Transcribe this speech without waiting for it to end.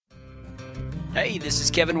Hey, this is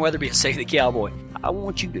Kevin Weatherby at Say the Cowboy. I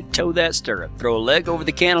want you to toe that stirrup, throw a leg over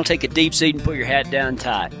the cantle, take a deep seat, and put your hat down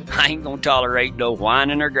tight. I ain't gonna tolerate no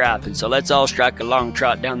whining or griping, so let's all strike a long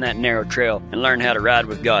trot down that narrow trail and learn how to ride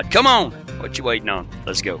with God. Come on! What you waiting on?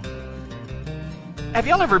 Let's go. Have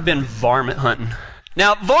y'all ever been varmint hunting?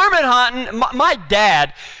 Now, varmint hunting, my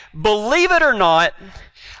dad, believe it or not,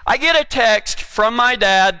 I get a text from my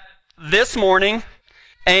dad this morning,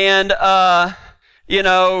 and,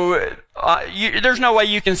 there's no way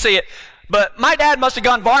you can see it, but my dad must have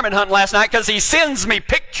gone varmint hunting last night because he sends me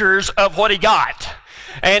pictures of what he got.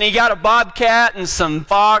 And he got a bobcat and some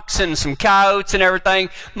fox and some coyotes and everything.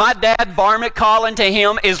 My dad, varmint calling to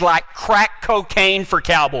him is like crack cocaine for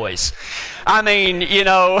cowboys. I mean,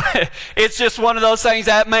 it's just one of those things.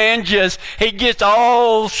 That man he gets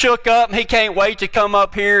all shook up, and he can't wait to come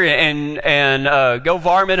up here and go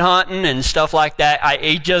varmint hunting and stuff like that.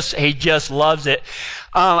 He just loves it.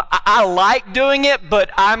 I like doing it, but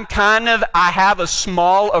I have a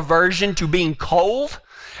small aversion to being cold.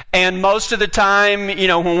 And most of the time,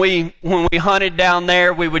 when we hunted down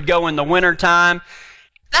there, we would go in the winter time.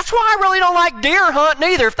 That's why I really don't like deer hunting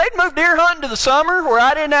either. If they'd moved deer hunting to the summer where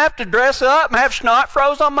I didn't have to dress up and have snot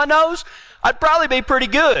froze on my nose, I'd probably be pretty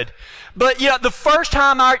good. But, the first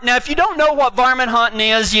time now, if you don't know what varmint hunting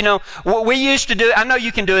is, what we used to do, I know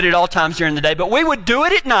you can do it at all times during the day, but we would do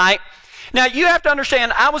it at night. Now, you have to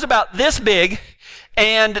understand, I was about this big,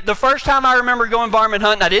 and the first time I remember going varmint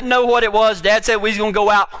hunting, I didn't know what it was. Dad said we was going to go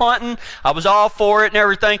out hunting. I was all for it and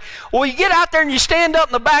everything. Well, you get out there and you stand up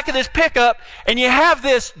in the back of this pickup, and you have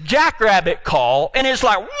this jackrabbit call, and it's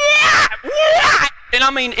like, wah, wah. And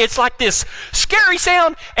I mean, it's like this scary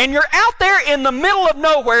sound, and you're out there in the middle of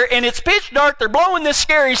nowhere, and it's pitch dark. They're blowing this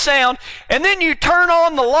scary sound, and then you turn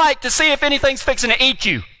on the light to see if anything's fixing to eat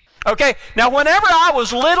you. Okay? Now, whenever I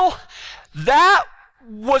was little, that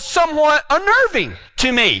was somewhat unnerving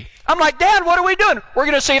to me. I'm like, Dad, what are we doing? We're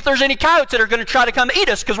going to see if there's any coyotes that are going to try to come eat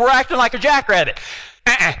us because we're acting like a jackrabbit.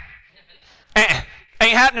 Ain't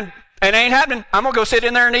happening. It ain't happening. I'm going to go sit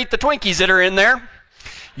in there and eat the Twinkies that are in there.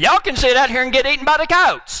 Y'all can sit out here and get eaten by the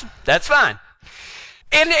coyotes. That's fine.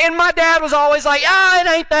 And my dad was always like, it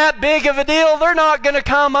ain't that big of a deal. They're not going to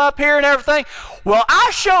come up here and everything. Well, I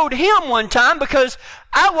showed him one time because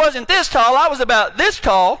I wasn't this tall. I was about this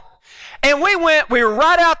tall. And we were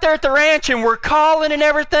right out there at the ranch, and we're calling and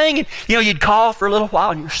everything. And, you'd call for a little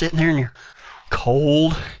while, and you're sitting there, and you're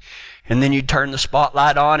cold. And then you'd turn the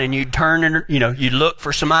spotlight on, and you'd turn and, you'd look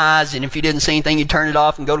for some eyes. And if you didn't see anything, you'd turn it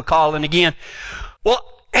off and go to calling again. Well,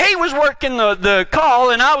 he was working the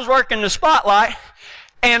call, and I was working the spotlight.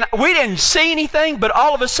 And we didn't see anything, but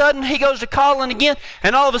all of a sudden, he goes to calling again.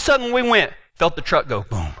 And all of a sudden, felt the truck go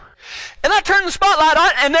boom. And I turned the spotlight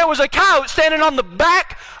on, and there was a coyote standing on the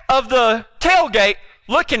back of the tailgate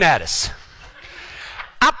looking at us.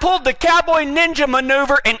 I pulled the cowboy ninja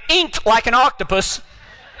maneuver and inked like an octopus.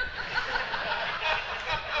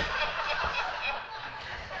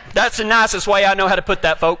 That's the nicest way I know how to put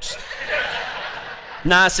that, folks.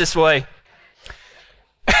 Nicest way.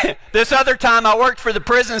 This other time I worked for the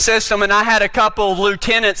prison system, and I had a couple of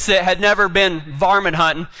lieutenants that had never been varmint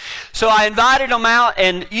hunting. So I invited them out,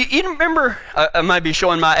 and you remember, I might be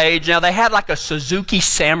showing my age now, they had like a Suzuki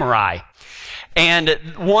Samurai. And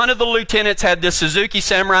one of the lieutenants had this Suzuki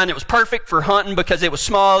Samurai, and it was perfect for hunting because it was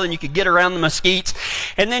small and you could get around the mesquites.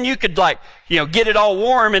 And then you could get it all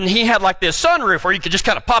warm, and he had like this sunroof where you could just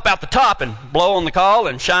kind of pop out the top and blow on the call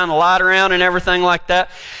and shine the light around and everything like that.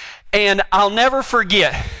 And I'll never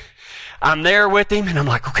forget, I'm there with him, and I'm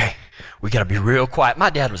like, okay, we got to be real quiet. My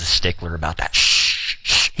dad was a stickler about that. Shh,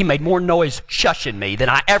 shh. He made more noise shushing me than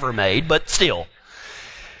I ever made, but still.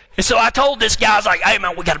 And so I told this guy, I was like, hey,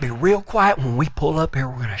 man, we got to be real quiet. When we pull up here,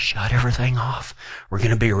 we're going to shut everything off. We're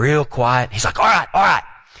going to be real quiet. He's like, all right.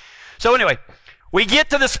 So anyway, we get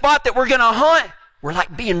to the spot that we're going to hunt. We're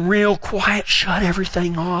like being real quiet, shut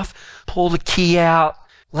everything off, pull the key out,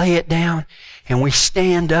 lay it down. And we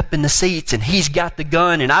stand up in the seats, and he's got the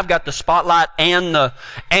gun, and I've got the spotlight and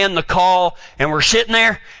the call, and we're sitting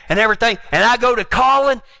there and everything. And I go to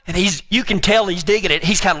calling, and you can tell he's digging it.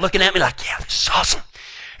 He's kind of looking at me like, yeah, this is awesome.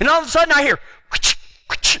 And all of a sudden I hear,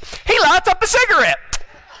 he lights up a cigarette.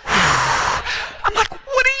 I'm like,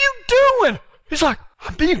 what are you doing? He's like,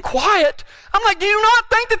 I'm being quiet. I'm like, do you not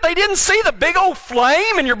think that they didn't see the big old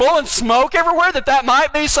flame and you're blowing smoke everywhere, that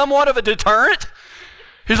might be somewhat of a deterrent?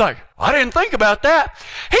 He's like, I didn't think about that.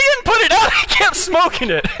 He didn't put it out. He kept smoking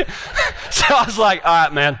it. So I was like, all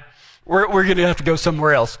right, man, we're going to have to go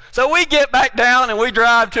somewhere else. So we get back down and we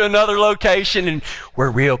drive to another location, and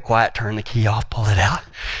we're real quiet, turn the key off, pull it out,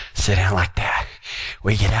 sit down like that.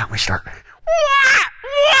 We get out and we start, wah,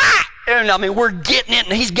 wah. and I mean, we're getting it,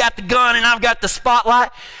 and he's got the gun, and I've got the spotlight.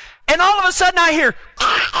 And all of a sudden I hear, and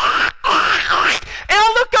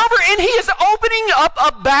I look over, and he is opening up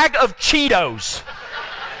a bag of Cheetos.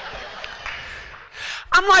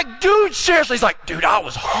 I'm like, dude, seriously? He's like, dude, I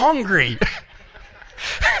was hungry.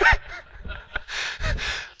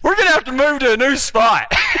 We're going to have to move to a new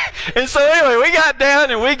spot. And so anyway, we got down,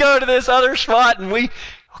 and we go to this other spot, and we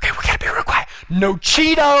got to be real quiet. No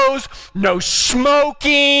Cheetos, no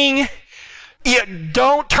smoking.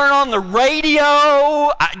 Don't turn on the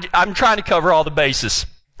radio. I'm trying to cover all the bases.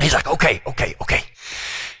 He's like, okay.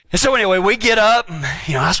 And so anyway, we get up, and,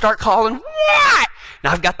 I start calling, what?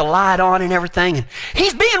 And I've got the light on and everything, and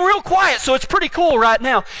he's being real quiet, so it's pretty cool right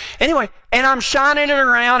now. Anyway, and I'm shining it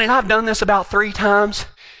around, and I've done this about 3 times,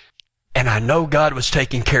 and I know God was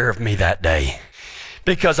taking care of me that day.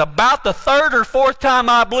 Because about the 3rd or 4th time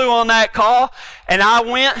I blew on that call, and I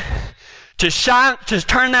went to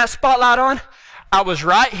turn that spotlight on, I was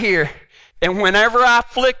right here, and whenever I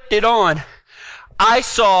flicked it on, I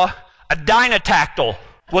saw a Dynatactyl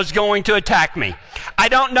was going to attack me. I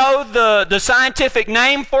don't know the scientific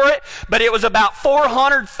name for it, but it was about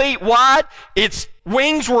 400 feet wide. Its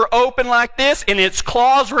wings were open like this, and its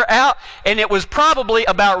claws were out, and it was probably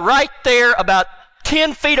about right there, about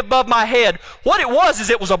 10 feet above my head. What it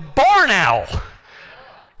was a barn owl.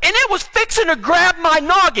 And it was fixing to grab my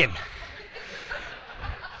noggin.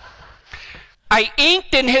 I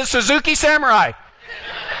inked in his Suzuki Samurai.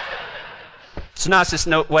 It's the nicest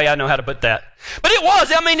way I know how to put that. But it was.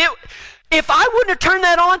 If I wouldn't have turned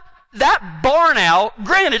that on, that barn owl,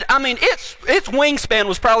 granted, its wingspan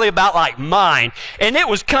was probably about like mine, and it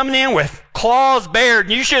was coming in with claws bared,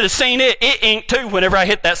 and you should have seen it. It inked too whenever I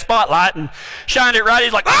hit that spotlight and shined it right.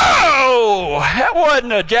 He's like, oh, that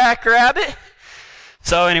wasn't a jackrabbit.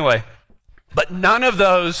 So anyway, but none of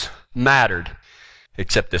those mattered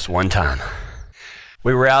except this one time.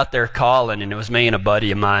 We were out there calling, and it was me and a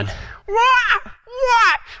buddy of mine. What?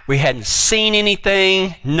 We hadn't seen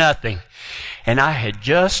anything, nothing. And I had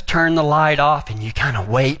just turned the light off, and you kind of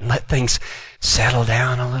wait and let things settle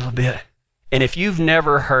down a little bit. And if you've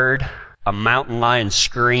never heard a mountain lion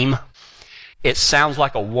scream, it sounds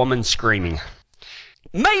like a woman screaming.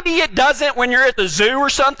 Maybe it doesn't when you're at the zoo or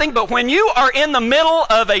something, but when you are in the middle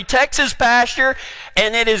of a Texas pasture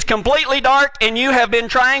and it is completely dark and you have been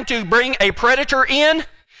trying to bring a predator in,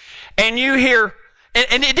 and you hear,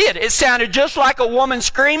 and it sounded just like a woman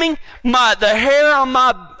screaming. The hair on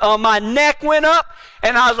my neck went up,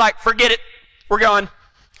 and I was like, forget it, we're going.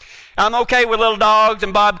 I'm okay with little dogs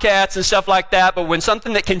and bobcats and stuff like that, but when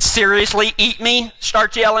something that can seriously eat me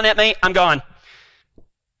starts yelling at me, I'm gone.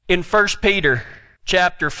 In 1 Peter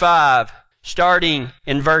chapter 5, starting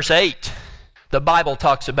in verse 8, the Bible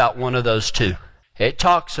talks about one of those two. It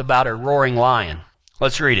talks about a roaring lion.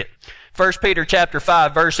 Let's read it. 1 Peter chapter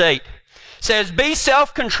 5, verse 8 says, be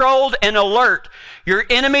self-controlled and alert. Your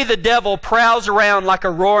enemy, the devil, prowls around like a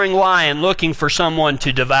roaring lion looking for someone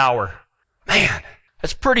to devour. Man,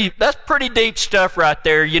 that's pretty deep stuff right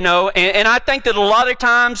there, and I think that a lot of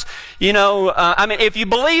times, if you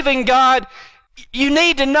believe in God, you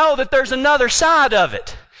need to know that there's another side of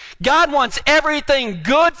it. God wants everything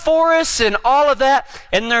good for us and all of that,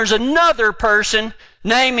 and there's another person,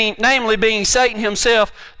 namely being Satan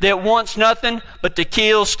himself, that wants nothing but to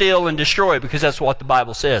kill, steal, and destroy, because that's what the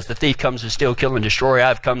Bible says. The thief comes to steal, kill, and destroy. I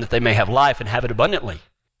have come that they may have life and have it abundantly.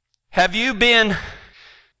 Have you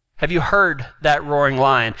heard that roaring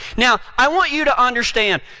lion? Now, I want you to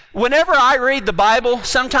understand, whenever I read the Bible,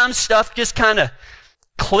 sometimes stuff just kind of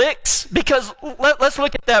clicks, because let's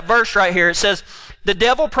look at that verse right here. It says, the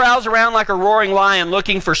devil prowls around like a roaring lion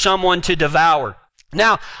looking for someone to devour.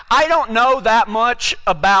 Now, I don't know that much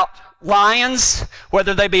about lions,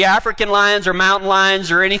 whether they be African lions or mountain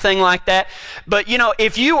lions or anything like that. But,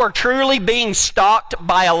 if you are truly being stalked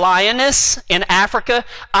by a lioness in Africa,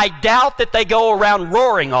 I doubt that they go around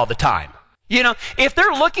roaring all the time. If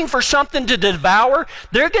they're looking for something to devour,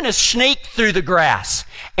 they're going to sneak through the grass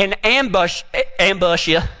and ambush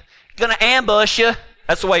you. Going to ambush you.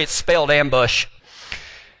 That's the way it's spelled, ambush.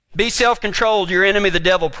 Be self-controlled. Your enemy, the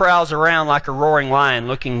devil, prowls around like a roaring lion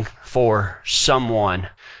looking for someone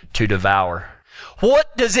to devour.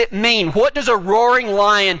 What does it mean? What does a roaring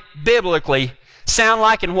lion biblically sound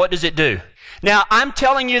like, and what does it do? Now, I'm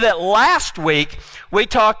telling you that last week we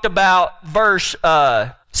talked about verse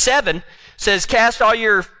 7 says, cast all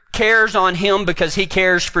your cares on him because he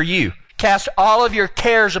cares for you. Cast all of your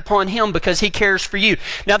cares upon him because he cares for you.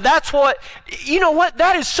 Now that's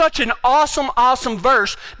that is such an awesome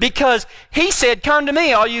verse, because he said, come to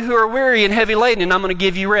me, all you who are weary and heavy laden, and I'm going to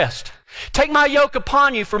give you rest. Take my yoke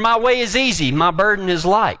upon you, for my way is easy, my burden is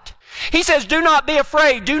light. He says, do not be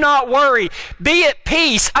afraid. Do not worry. Be at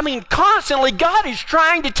peace. I mean, constantly, God is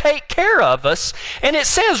trying to take care of us. And it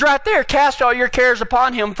says right there, cast all your cares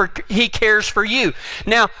upon him, for he cares for you.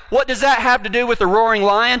 Now, what does that have to do with the roaring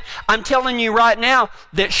lion? I'm telling you right now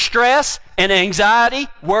that stress and anxiety,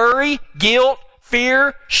 worry, guilt,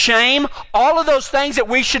 fear, shame, all of those things that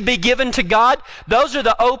we should be given to God, those are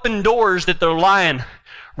the open doors that the lion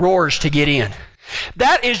roars to get in.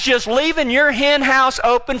 That is just leaving your hen house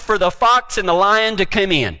open for the fox and the lion to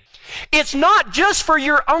come in. It's not just for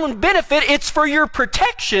your own benefit, it's for your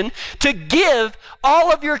protection to give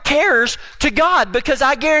all of your cares to God, because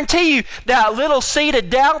I guarantee you that little seed of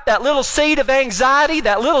doubt, that little seed of anxiety,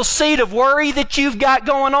 that little seed of worry that you've got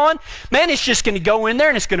going on, man, it's just going to go in there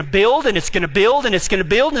and it's going to build and it's going to build and it's going to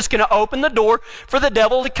build and it's going to open the door for the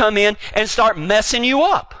devil to come in and start messing you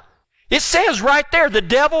up. It says right there, the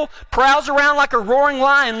devil prowls around like a roaring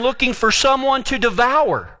lion looking for someone to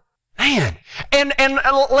devour. Man, and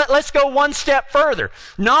let's go one step further.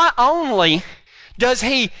 Not only does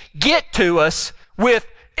he get to us with,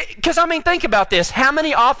 because I mean, think about this. How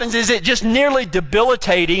many often is it just nearly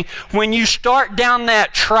debilitating when you start down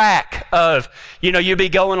that track of, you be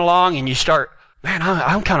going along and you start, man,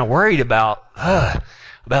 I'm kind of worried about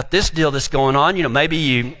this deal that's going on. Maybe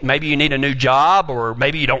you need a new job, or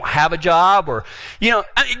maybe you don't have a job, or,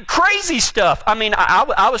 crazy stuff. I mean,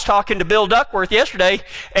 I was talking to Bill Duckworth yesterday,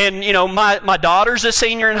 and, my daughter's a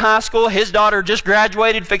senior in high school. His daughter just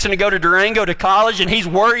graduated, fixing to go to Durango to college, and he's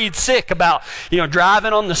worried sick about,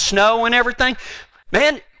 driving on the snow and everything.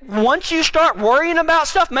 Man, once you start worrying about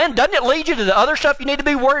stuff, man, doesn't it lead you to the other stuff you need to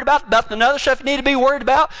be worried about the other stuff you need to be worried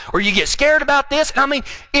about? Or you get scared about this? I mean,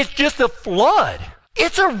 it's just a flood.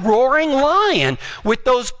 It's a roaring lion with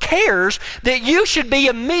those cares that you should be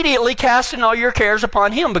immediately casting all your cares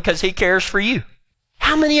upon him because he cares for you.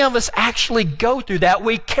 How many of us actually go through that?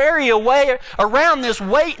 We carry away around this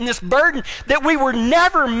weight and this burden that we were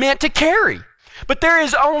never meant to carry. But there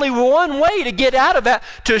is only one way to get out of that,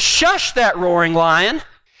 to shush that roaring lion,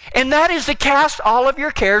 and that is to cast all of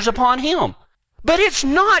your cares upon him. But it's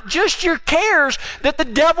not just your cares that the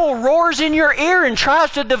devil roars in your ear and tries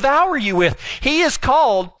to devour you with. He is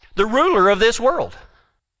called the ruler of this world.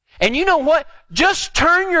 And you know what? Just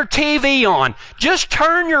turn your TV on. Just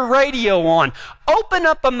turn your radio on. Open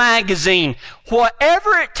up a magazine.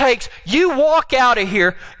 Whatever it takes, you walk out of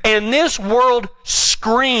here and this world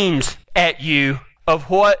screams at you of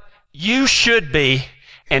what you should be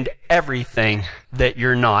and everything that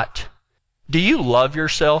you're not. Do you love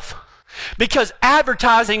yourself? Because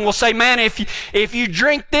advertising will say, man, if you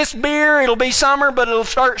drink this beer, it'll be summer, but it'll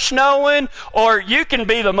start snowing. Or you can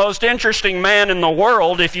be the most interesting man in the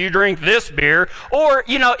world if you drink this beer. Or,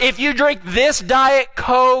 if you drink this Diet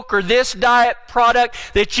Coke or this diet product,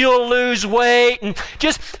 that you'll lose weight. And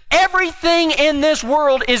just everything in this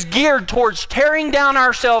world is geared towards tearing down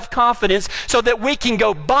our self-confidence so that we can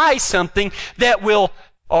go buy something that will,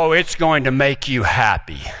 it's going to make you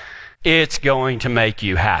happy. It's going to make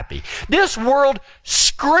you happy. This world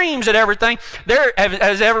screams at everything.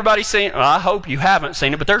 Has everybody seen, I hope you haven't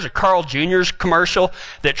seen it, but there's a Carl Jr.'s commercial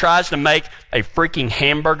that tries to make a freaking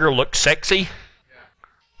hamburger look sexy.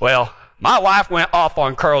 Well, my wife went off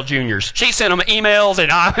on Carl Jr.'s. She sent them emails,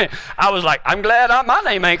 and I was like, I'm glad my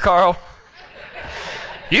name ain't Carl.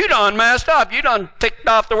 You done messed up. You done ticked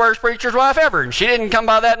off the worst preacher's wife ever, and she didn't come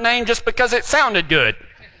by that name just because it sounded good.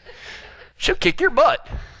 She'll kick your butt.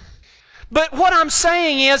 But what I'm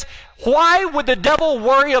saying is, why would the devil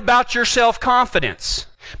worry about your self-confidence?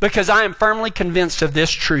 Because I am firmly convinced of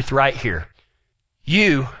this truth right here.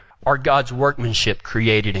 You are God's workmanship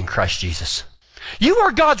created in Christ Jesus. You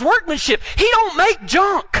are God's workmanship. He don't make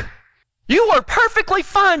junk. You are perfectly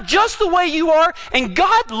fine just the way you are, and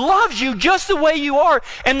God loves you just the way you are.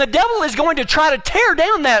 And the devil is going to try to tear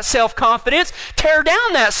down that self-confidence, tear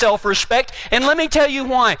down that self-respect. And let me tell you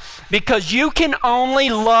why. Because you can only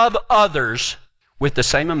love others with the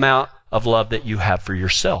same amount of love that you have for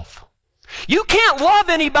yourself. You can't love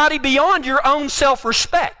anybody beyond your own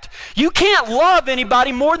self-respect. You can't love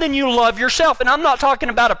anybody more than you love yourself. And I'm not talking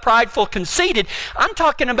about a prideful, conceited. I'm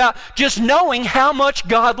talking about just knowing how much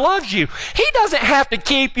God loves you. He doesn't have to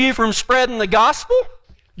keep you from spreading the gospel.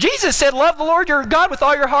 Jesus said, love the Lord your God with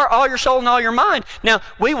all your heart, all your soul, and all your mind. Now,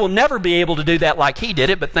 we will never be able to do that like he did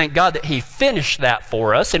it, but thank God that he finished that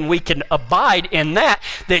for us, and we can abide in that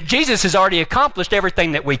Jesus has already accomplished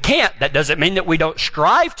everything that we can't. That doesn't mean that we don't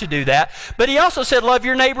strive to do that, but he also said, love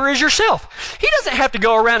your neighbor as yourself. He doesn't have to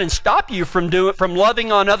go around and stop you from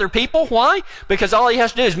loving on other people. Why? Because all he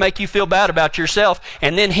has to do is make you feel bad about yourself,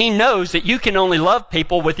 and then he knows that you can only love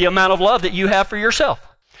people with the amount of love that you have for yourself.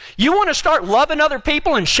 You want to start loving other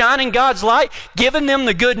people and shining God's light, giving them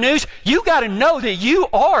the good news? You got to know that you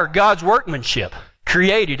are God's workmanship,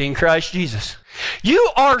 created in Christ Jesus.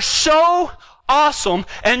 You are so awesome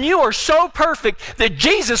and you are so perfect that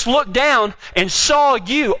Jesus looked down and saw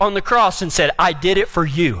you on the cross and said, I did it for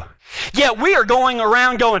you. Yet we are going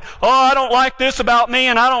around going, oh, I don't like this about me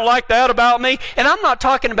and I don't like that about me. And I'm not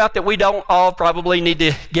talking about that we don't all probably need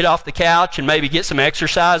to get off the couch and maybe get some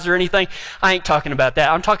exercise or anything. I ain't talking about that.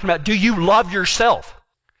 I'm talking about, do you love yourself?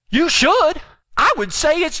 You should. I would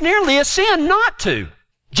say it's nearly a sin not to.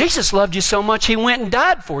 Jesus loved you so much, He went and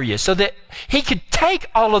died for you so that He could take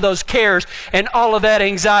all of those cares and all of that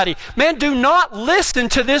anxiety. Man, do not listen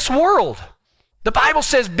to this world. The Bible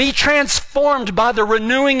says, be transformed by the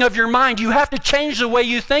renewing of your mind. You have to change the way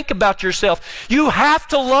you think about yourself. You have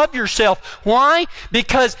to love yourself. Why?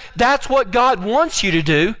 Because that's what God wants you to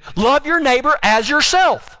do. Love your neighbor as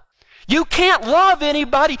yourself. You can't love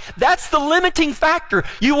anybody. That's the limiting factor.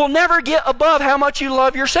 You will never get above how much you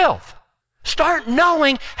love yourself. Start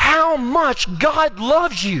knowing how much God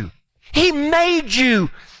loves you. He made you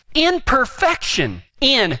in perfection.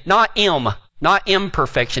 In, not M. Not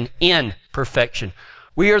imperfection, in perfection.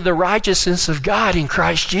 We are the righteousness of God in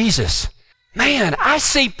Christ Jesus. Man, I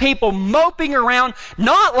see people moping around,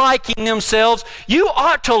 not liking themselves. You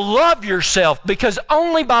ought to love yourself because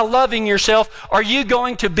only by loving yourself are you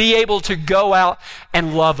going to be able to go out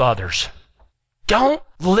and love others. Don't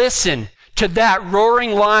listen to that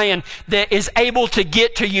roaring lion that is able to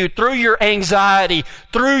get to you through your anxiety,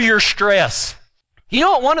 through your stress. You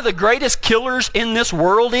know what one of the greatest killers in this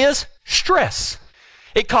world is? Stress.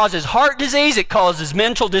 It causes heart disease. It causes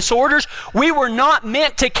mental disorders. We were not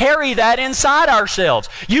meant to carry that inside ourselves.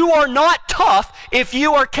 You are not tough if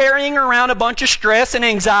you are carrying around a bunch of stress and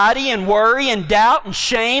anxiety and worry and doubt and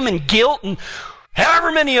shame and guilt and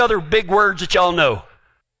however many other big words that y'all know.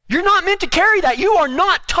 You're not meant to carry that. You are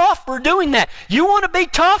not tough for doing that. You want to be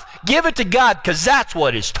tough? Give it to God because that's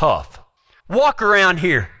what is tough. Walk around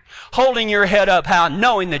here holding your head up high,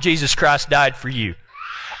 knowing that Jesus Christ died for you.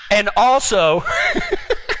 And also, pray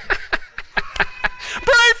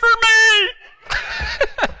for me!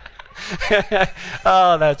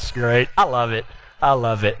 Oh, that's great. I love it. I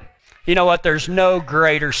love it. You know what? There's no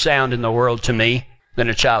greater sound in the world to me than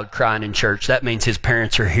a child crying in church. That means his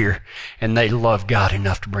parents are here, and they love God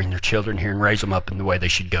enough to bring their children here and raise them up in the way they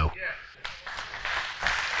should go.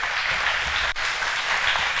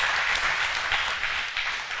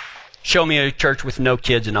 Show me a church with no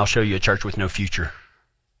kids, and I'll show you a church with no future.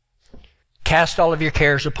 Cast all of your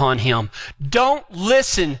cares upon Him. Don't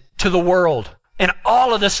listen to the world and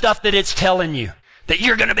all of the stuff that it's telling you. That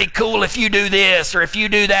you're going to be cool if you do this or if you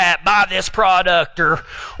do that, buy this product or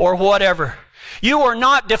whatever. You are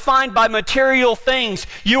not defined by material things.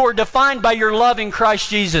 You are defined by your love in Christ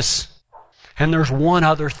Jesus. And there's one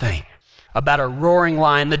other thing about a roaring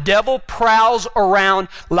lion. The devil prowls around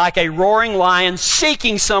like a roaring lion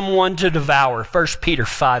seeking someone to devour. 1 Peter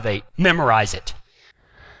 5:8. Memorize it.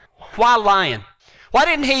 Why lion? Why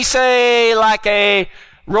didn't he say like a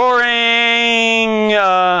roaring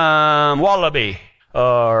wallaby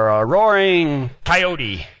or a roaring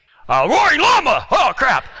coyote? A roaring llama! Oh,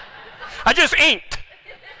 crap. I just inked.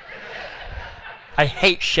 I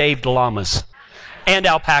hate shaved llamas and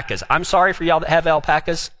alpacas. I'm sorry for y'all that have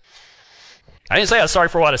alpacas. I didn't say I was sorry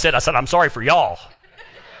for what I said. I said I'm sorry for y'all.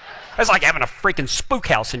 It's like having a freaking spook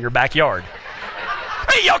house in your backyard.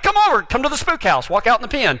 Hey, y'all, come over. Come to the spook house. Walk out in the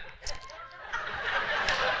pen.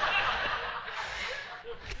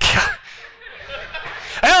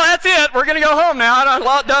 Well, that's it. We're going to go home now.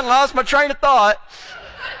 I done lost my train of thought.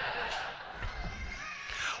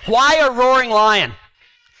 Why a roaring lion?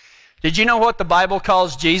 Did you know what the Bible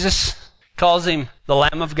calls Jesus? Calls Him the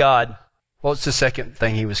Lamb of God. What's the second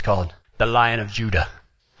thing He was called? The Lion of Judah.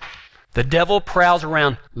 The devil prowls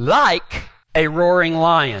around like a roaring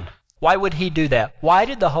lion. Why would he do that? Why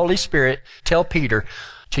did the Holy Spirit tell Peter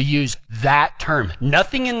to use that term?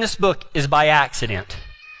 Nothing in this book is by accident.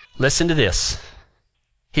 Listen to this.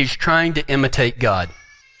 He's trying to imitate God.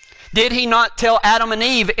 Did He not tell Adam and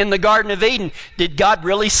Eve in the Garden of Eden? Did God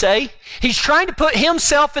really say? He's trying to put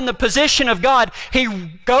Himself in the position of God. He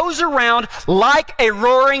goes around like a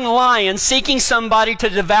roaring lion seeking somebody to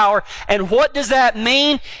devour. And what does that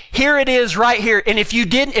mean? Here it is right here. And if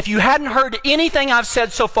you hadn't heard anything I've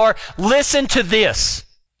said so far, listen to this.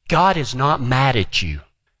 God is not mad at you.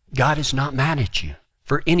 God is not mad at you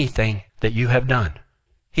for anything that you have done.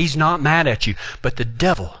 He's not mad at you, but the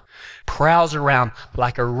devil prowls around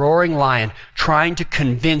like a roaring lion trying to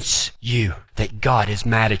convince you that God is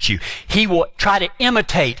mad at you. He will try to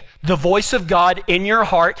imitate the voice of God in your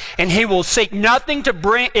heart, and he will seek nothing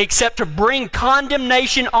except to bring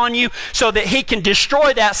condemnation on you so that he can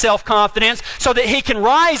destroy that self-confidence, so that he can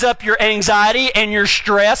rise up your anxiety and your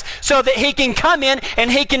stress, so that he can come in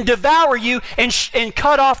and he can devour you and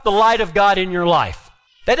cut off the light of God in your life.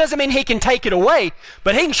 That doesn't mean he can take it away,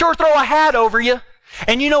 but he can sure throw a hat over you.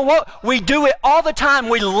 And you know what? We do it all the time.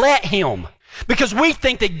 We let him. Because we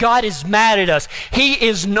think that God is mad at us. He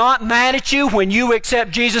is not mad at you when you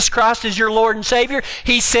accept Jesus Christ as your Lord and Savior.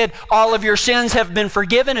 He said all of your sins have been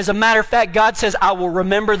forgiven. As a matter of fact, God says, I will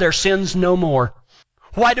remember their sins no more.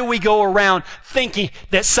 Why do we go around thinking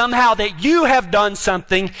that somehow that you have done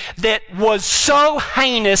something that was so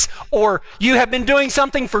heinous, or you have been doing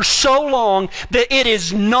something for so long that it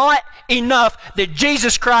is not enough that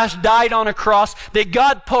Jesus Christ died on a cross, that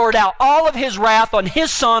God poured out all of his wrath on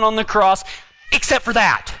his Son on the cross, except for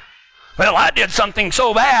that? Well, I did something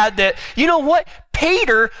so bad that, you know what?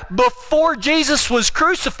 Peter, before Jesus was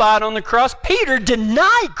crucified on the cross, Peter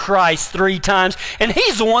denied Christ 3 times, and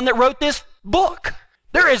he's the one that wrote this book.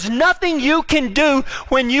 There is nothing you can do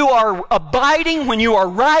when you are abiding, when you are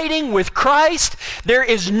riding with Christ. There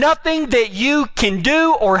is nothing that you can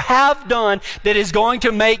do or have done that is going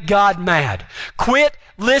to make God mad. Quit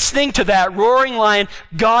listening to that roaring lion.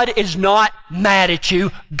 God is not mad at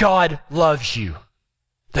you. God loves you.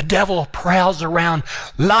 The devil prowls around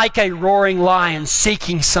like a roaring lion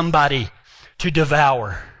seeking somebody to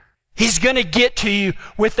devour. He's going to get to you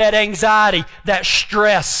with that anxiety, that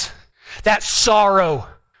stress, that sorrow.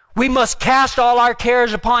 We must cast all our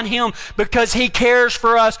cares upon him because he cares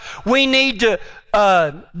for us. We need to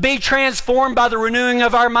be transformed by the renewing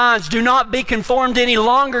of our minds. Do not be conformed any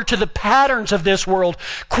longer to the patterns of this world.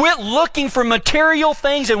 Quit looking for material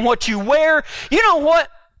things and what you wear. You know what?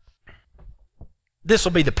 This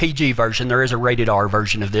will be the PG version. There is a rated R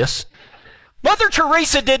version of this. Mother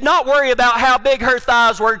Teresa did not worry about how big her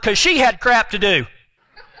thighs were because she had crap to do.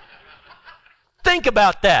 Think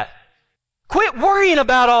about that. Quit worrying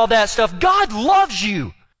about all that stuff. God loves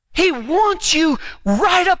you. He wants you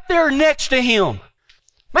right up there next to him.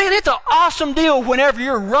 Man, it's an awesome deal whenever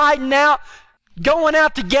you're riding out, going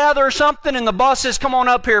out to gather or something, and the boss says, come on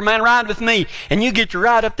up here, man, ride with me. And you get to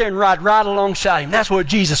ride up there and ride right alongside him. That's what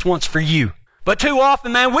Jesus wants for you. But too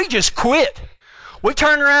often, man, we just quit. We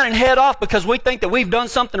turn around and head off because we think that we've done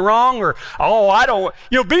something wrong, or,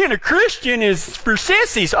 being a Christian is for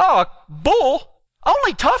sissies. Oh, bull.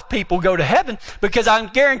 Only tough people go to heaven, because I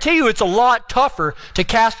guarantee you it's a lot tougher to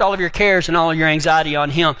cast all of your cares and all of your anxiety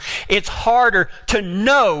on him. It's harder to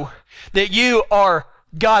know that you are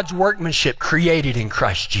God's workmanship created in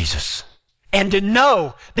Christ Jesus. And to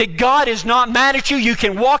know that God is not mad at you. You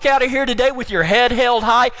can walk out of here today with your head held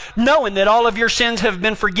high, knowing that all of your sins have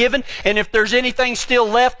been forgiven. And if there's anything still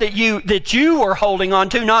left that you are holding on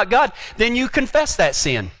to, not God, then you confess that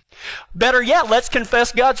sin. Better yet, let's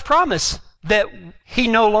confess God's promise that he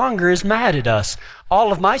no longer is mad at us.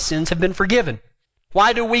 All of my sins have been forgiven.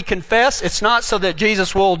 Why do we confess? It's not so that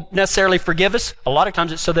Jesus will necessarily forgive us. A lot of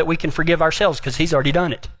times it's so that we can forgive ourselves because he's already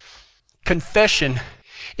done it. Confession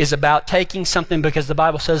is about taking something, because the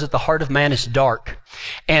Bible says that the heart of man is dark,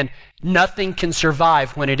 and nothing can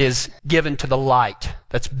survive when it is given to the light.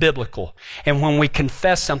 That's biblical. And when we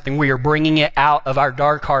confess something, we are bringing it out of our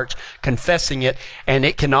dark hearts, confessing it, and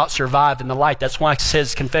it cannot survive in the light. That's why it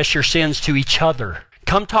says confess your sins to each other.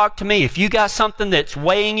 Come talk to me. If you got something that's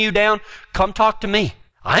weighing you down, come talk to me.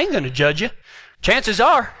 I ain't going to judge you. Chances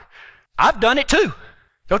are, I've done it too.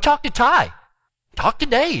 Go talk to Ty. Talk to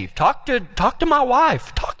Dave. Talk to my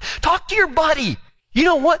wife. Talk to your buddy. You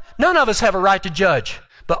know what? None of us have a right to judge,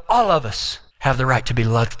 but all of us have the right to be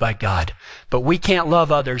loved by God. But we can't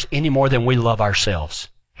love others any more than we love ourselves.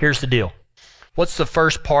 Here's the deal. What's the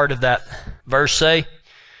first part of that verse say? It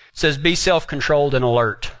says, be self-controlled and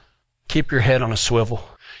alert. Keep your head on a swivel.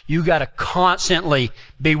 You got to constantly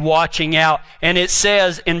be watching out. And it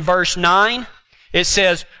says in verse 9, it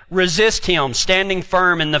says, resist him, standing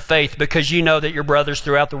firm in the faith, because you know that your brothers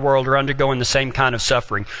throughout the world are undergoing the same kind of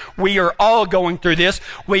suffering. We are all going through this.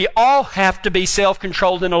 We all have to be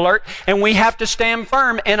self-controlled and alert, and we have to stand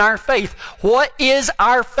firm in our faith. What is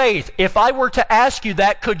our faith? If I were to ask you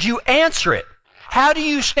that, could you answer it? How do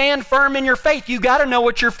you stand firm in your faith? You got to know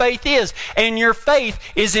what your faith is. And your faith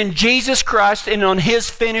is in Jesus Christ and on his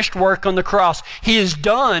finished work on the cross. He has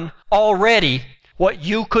done already what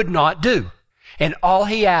you could not do. And all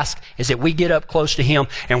he asks is that we get up close to him.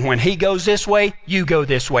 And when he goes this way, you go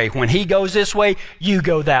this way. When he goes this way, you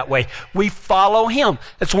go that way. We follow him.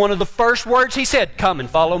 That's one of the first words he said. Come and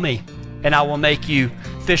follow me, and I will make you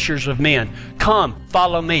fishers of men. Come,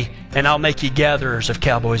 follow me, and I'll make you gatherers of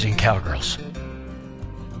cowboys and cowgirls.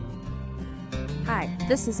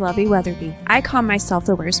 this is Lovey Weatherby. I call myself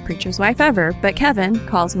the worst preacher's wife ever, but Kevin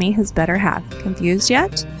calls me his better half. Confused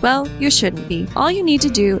yet? Well, you shouldn't be. All you need to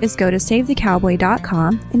do is go to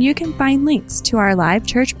SaveTheCowboy.com and you can find links to our live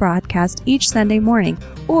church broadcast each Sunday morning,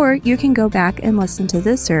 or you can go back and listen to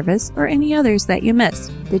this service or any others that you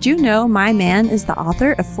missed. Did you know my man is the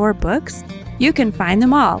author of 4 books? You can find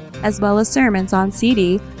them all, as well as sermons on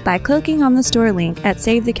CD, by clicking on the store link at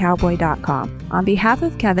SaveTheCowboy.com. On behalf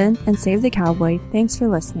of Kevin and Save the Cowboy, thanks for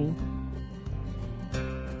listening.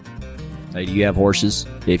 Hey, do you have horses?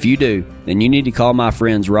 If you do, then you need to call my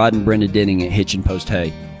friends Rod and Brenda Denning at Hitchin Post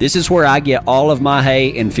Hay. This is where I get all of my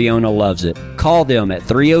hay, and Fiona loves it. Call them at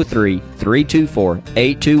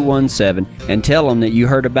 303-324-8217 and tell them that you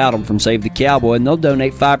heard about them from Save the Cowboy, and they'll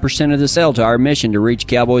donate 5% of the sale to our mission to reach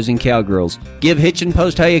cowboys and cowgirls. Give Hitchin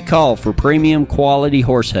Post Hay a call for premium quality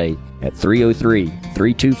horse hay at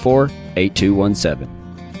 303-324-8217.